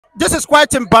This is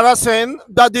quite embarrassing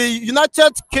that the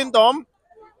United Kingdom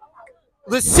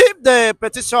received the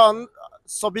petition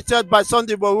submitted by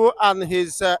Sunday Boru and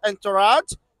his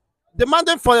entourage,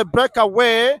 demanding for a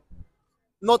breakaway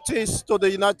notice to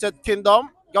the United Kingdom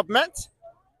government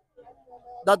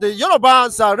that the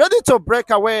Yorubas are ready to break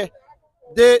away.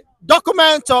 The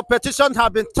document or petition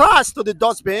have been trashed to the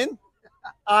dustbin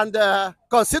and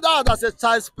considered as a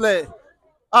child's play.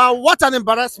 What an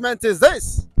embarrassment is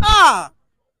this?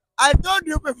 I told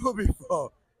you people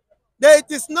before that it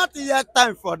is not yet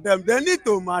time for them. They need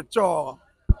to mature.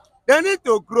 They need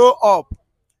to grow up.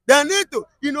 They need to,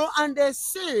 and they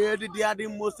said they are the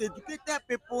most educated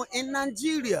people in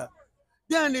Nigeria.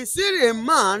 Then they see a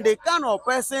man, the kind of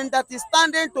person that is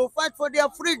standing to fight for their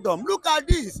freedom. Look at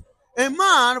this. A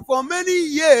man for many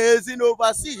years in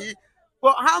overseas,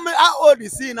 for how old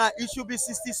is he now? He should be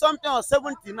 60 something or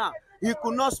 70 now. He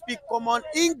could not speak common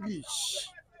English.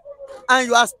 And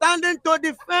you are standing to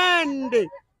defend.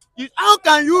 How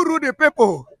can you rule the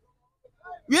people?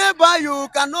 Whereby you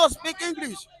cannot speak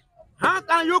English. How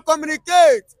can you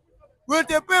communicate with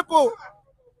the people?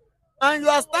 And you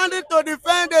are standing to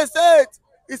defend the state.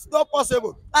 It's not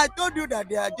possible. I told you that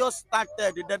they are just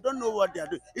started. They don't know what they are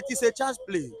doing. It is a chance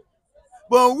play.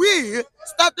 But we,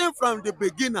 starting from the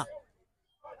beginner,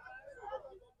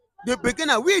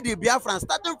 we the Biafrans,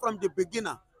 starting from the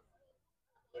beginner,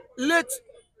 late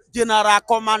General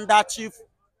Commander Chief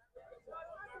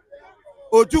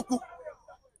Ojukwu,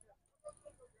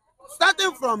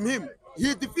 starting from him,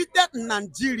 he defeated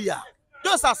Nigeria,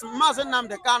 just as Mazi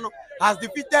Nnamdi Kanu has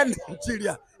defeated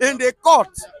Nigeria in the court,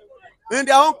 in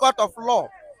their own court of law.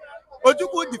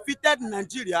 Ojukwu defeated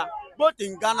Nigeria both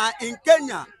in Ghana, in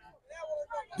Kenya.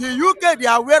 The UK, they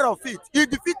are aware of it. He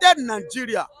defeated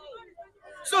Nigeria.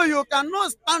 So you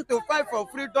cannot stand to fight for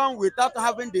freedom without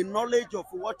having the knowledge of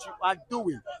what you are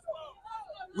doing,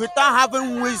 without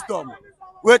having wisdom,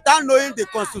 without knowing the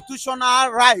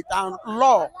constitutional right and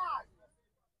law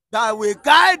that will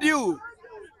guide you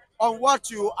on what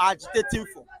you are agitating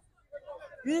for.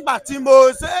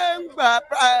 Mbatimo,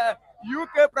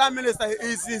 UK Prime Minister,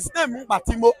 is his name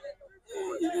Mbatimo.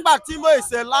 Mbatimo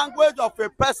is a language of a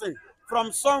person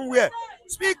from somewhere.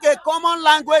 Speak a common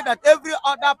language that every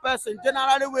other person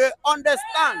generally will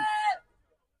understand.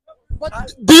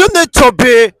 But do you need to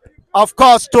be, of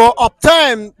course, to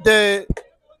obtain the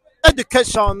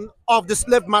education of the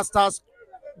slave masters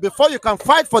before you can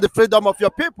fight for the freedom of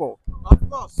your people? Of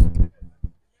course.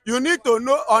 You need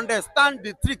to understand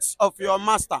the tricks of your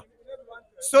master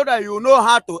so that you know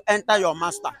how to enter your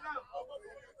master.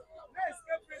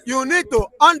 You need to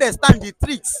understand the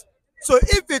tricks. So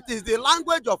if it is the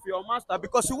language of your master,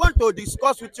 because you want to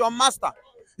discuss with your master,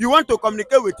 you want to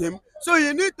communicate with him, so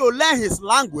you need to learn his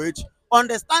language,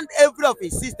 understand every of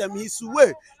his system, his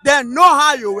way, then know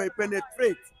how you will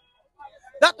penetrate.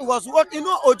 That was what,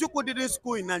 Ojukwu did in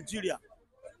school in Nigeria.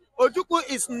 Ojukwu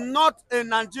is not a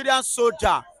Nigerian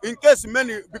soldier, in case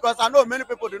because I know many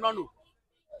people do not know.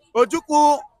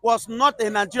 Ojukwu was not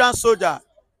a Nigerian soldier.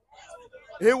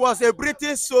 He was a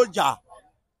British soldier.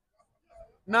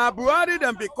 Now Buhari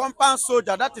then be compound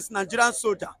soldier, that is Nigerian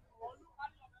soldier.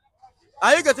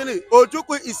 Are you getting it?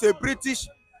 Ojukwu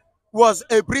was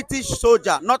a British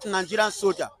soldier, not Nigerian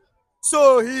soldier.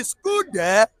 So he schooled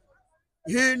there.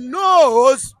 He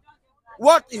knows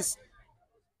what is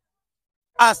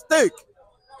at stake.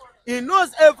 He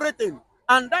knows everything.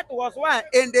 And that was why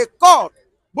in the court,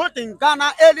 both in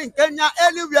Ghana and in Kenya,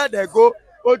 anywhere they go,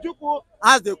 Ojukwu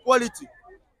has the quality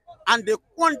and the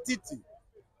quantity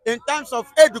in terms of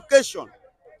education,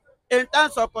 in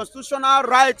terms of constitutional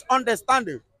rights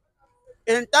understanding,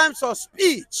 in terms of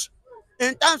speech,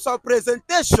 in terms of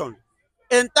presentation,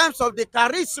 in terms of the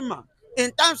charisma, in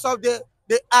terms of the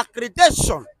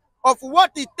accreditation of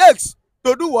what it takes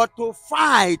to do what? To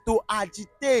fight, to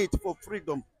agitate for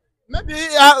freedom. Maybe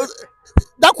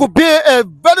that could be a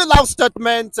very loud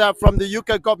statement from the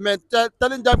UK government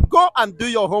telling them, go and do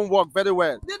your homework very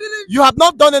well. You have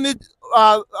not done any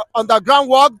underground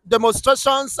work,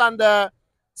 demonstrations and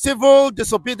civil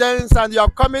disobedience, and you are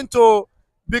coming to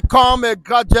become a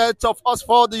graduate of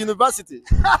Oxford University.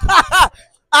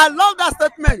 I love that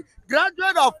statement.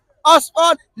 Graduate of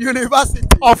Oxford University.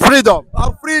 Of freedom.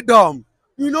 Of freedom.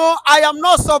 I am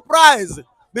not surprised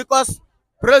because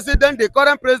the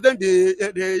current president,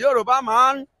 the Yoruba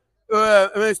man,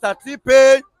 Mr.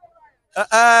 Tipe,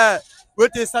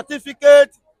 with a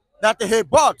certificate that he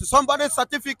bought, somebody's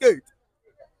certificate.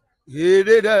 He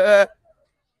did,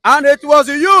 and it was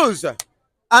used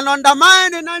and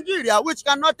undermined in Nigeria, which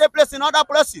cannot take place in other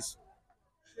places.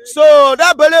 So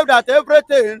they believe that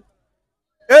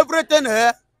everything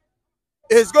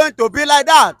it's going to be like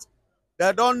that.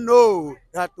 They don't know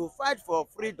that to fight for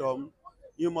freedom,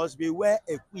 you must be well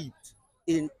equipped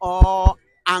in all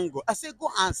angles. I say go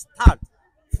and start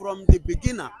from the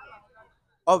beginner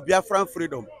of Biafran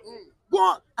freedom. Go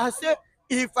on. I say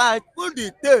if I put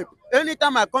the tape,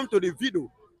 anytime I come to the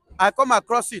video, I come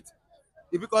across it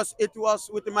because it was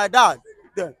with my dad.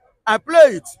 Then I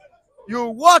play it. You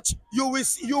watch, you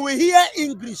will hear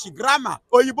English grammar.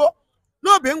 Oyibo,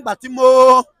 no be Ngbàtí.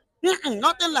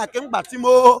 Nothing like Ngbàtí.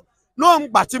 No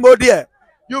Ngbàtí there.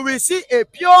 You will see a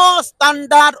pure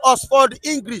standard Oxford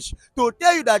English to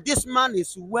tell you that this man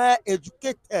is well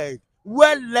educated,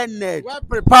 well learned, Well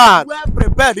prepared. well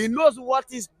prepared. He knows what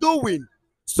he's doing.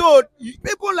 So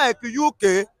people like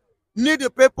UK need the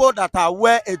people that are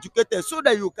well educated so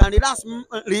that you can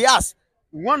rehearse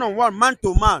one-on-one,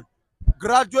 man-to-man,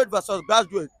 graduate versus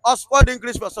graduate, Oxford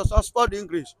English versus Oxford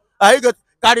English. I get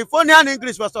Californian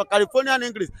English versus Californian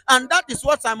English, and that is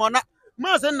what Simon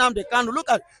Mazen Nnamdi Kanu look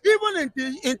at. Even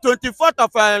in 24th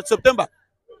of September,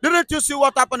 didn't you see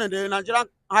what happened in the Nigerian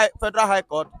Federal High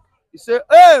Court? He said,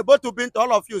 "Hey, but to bint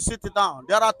all of you, sit down.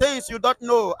 There are things you don't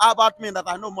know about me that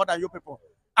I know more than you people."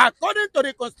 According to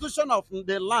the constitution of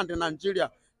the land in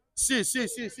Nigeria, see.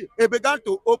 He began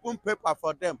to open paper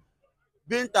for them.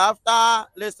 Bint after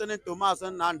listening to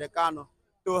Mazen Nnamdi Kanu,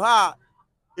 to her,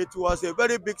 it was a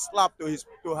very big slap to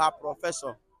her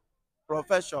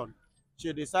profession.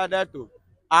 She decided to,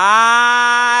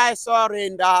 I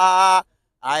surrender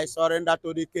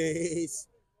to the case.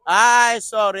 I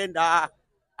surrender. I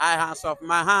hands off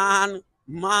my hand.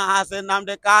 Mazen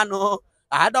Nnamdi Kanu.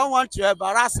 I don't want your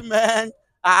embarrassment.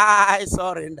 I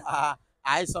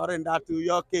surrender to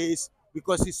your case,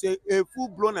 because it's a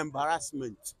full-blown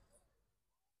embarrassment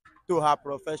to her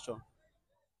profession.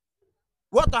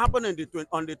 What happened on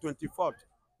the 24th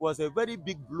was a very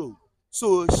big blow.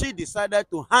 So she decided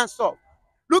to hands off.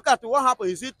 Look at what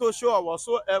happened. Is it Tosho or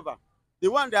whatsoever? The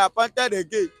one they appointed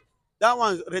again, that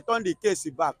one returned the case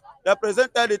back. They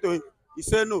presented it to him. He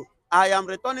said, "No, I am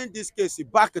returning this case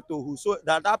back to who? So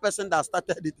that person that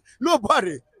started it."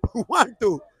 Nobody want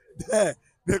to there,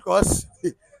 because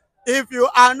if you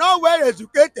are not well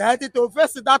educated to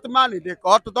face that man in the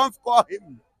court, don't call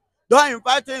him, don't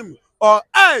invite him, or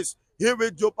else he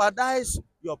will jeopardize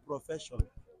your profession.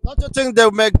 Don't you think they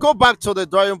may go back to the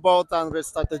drawing board and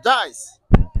re-strategize?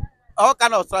 All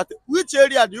kind of strategy. Which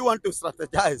area do you want to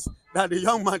strategize that the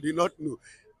young man did not know?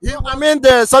 I mean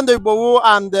the Sunday Igboho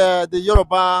and the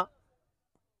Yoruba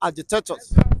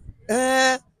agitators.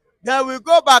 They will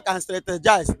go back and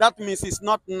strategize. That means it's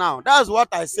not now. That's what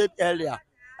I said earlier.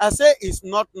 I say it's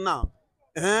not now.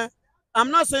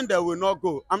 I'm not saying they will not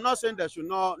go. I'm not saying they should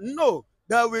not. No,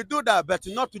 they will do that, but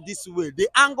not this way. The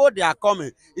angle they are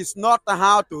coming is not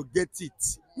how to get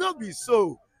it. No be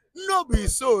so. No be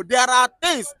so. There are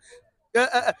things.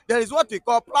 There is what we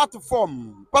call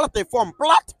platform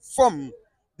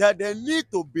that they need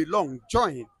to belong,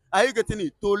 join. Are you getting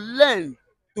it? To learn,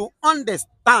 to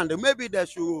understand. Maybe they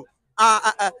should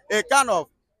a kind of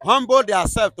humble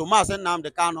themselves to Mazen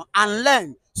Nnamdi Kanu and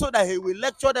learn, so that he will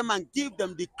lecture them and give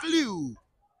them the clue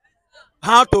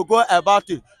how to go about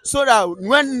it, so that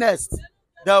when next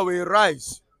they will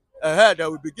rise ahead, they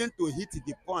will begin to hit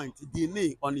the point, the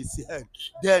knee on his head.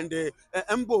 Then the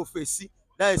Mbo Fesi,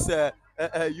 that is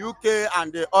UK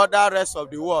and the other rest of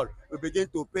the world, will begin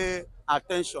to pay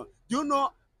attention. Do you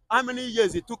know how many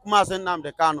years it took Mazen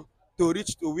Nnamdi Kanu to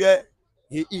reach to where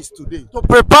he is today? To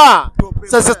prepare,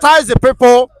 sensitize the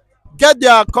people, get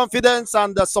their confidence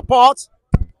and the support.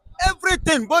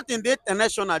 Everything, both in the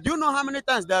international. Do you know how many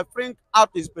times they bring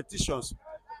out his petitions?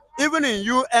 Even in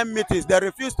UN meetings, they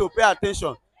refuse to pay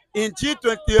attention. In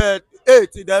G28,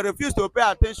 they refuse to pay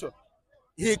attention.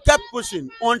 He kept pushing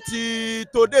until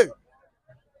today.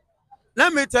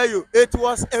 Let me tell you, it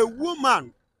was a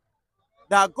woman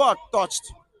that God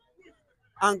touched,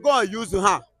 and God used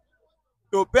her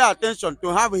to pay attention, to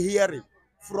have a hearing.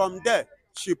 From there,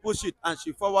 she pushed it and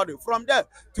she forwarded. From there,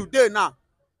 today now,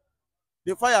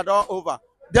 the fire don't over.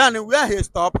 Then where he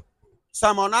stopped,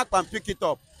 Simon Akpan pick it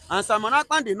up. And Simon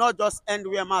Akpan did not just end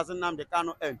where Mazen Nnamdi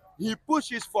Kanu end. He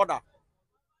pushes further.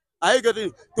 Are you getting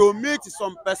it? To meet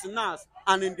some personals,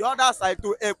 and in the other side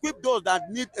to equip those that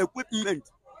need equipment,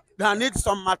 that need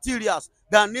some materials,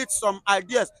 that need some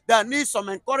ideas, that need some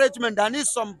encouragement, that need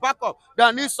some backup,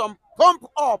 that need some pump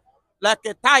up like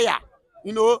a tire.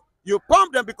 You know, you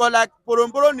pump them because like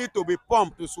Poromboro need to be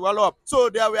pumped to swallow up. So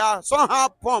they were somehow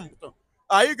pumped.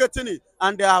 Are you getting it?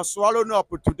 And they are swallowing up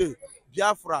today.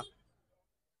 Biafra,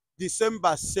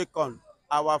 December 2nd,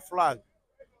 our flag.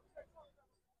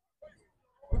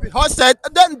 be hosted.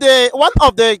 Then one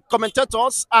of the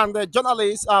commentators and the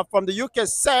journalists from the UK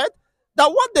said that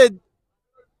what the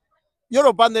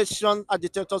Yoruba Nation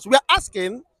agitators were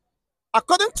asking,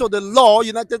 according to the law,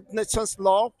 United Nations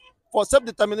law for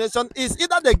self-determination, is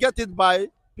either they get it by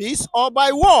peace or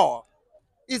by war.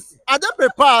 Are they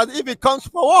prepared if it comes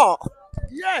for war?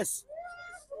 Yes,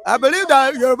 I believe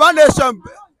that Yoruba Nation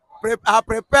are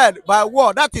prepared by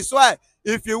war. That is why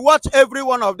if you watch every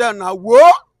one of them now,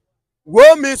 war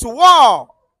means war.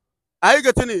 Are you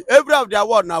getting it? Every of their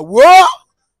word now, war.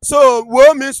 So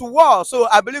war means war. So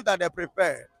I believe that they're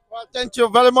prepared. Well, thank you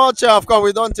very much. Of course,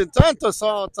 we don't intend to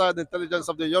sort the intelligence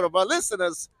of the Yoruba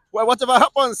listeners. Well, whatever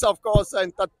happens, of course,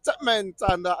 entertainment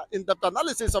and in-depth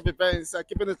analysis of events,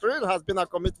 keeping it real has been our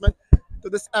commitment. To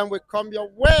this end, we come your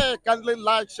way. Kindly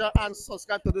like, share, and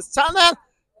subscribe to this channel.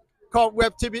 Called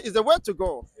Web TV is the way to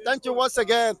go. Thank you once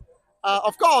again.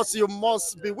 Of course, you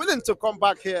must be willing to come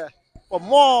back here for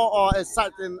more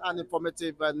exciting and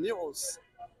informative news.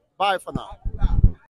 Bye for now.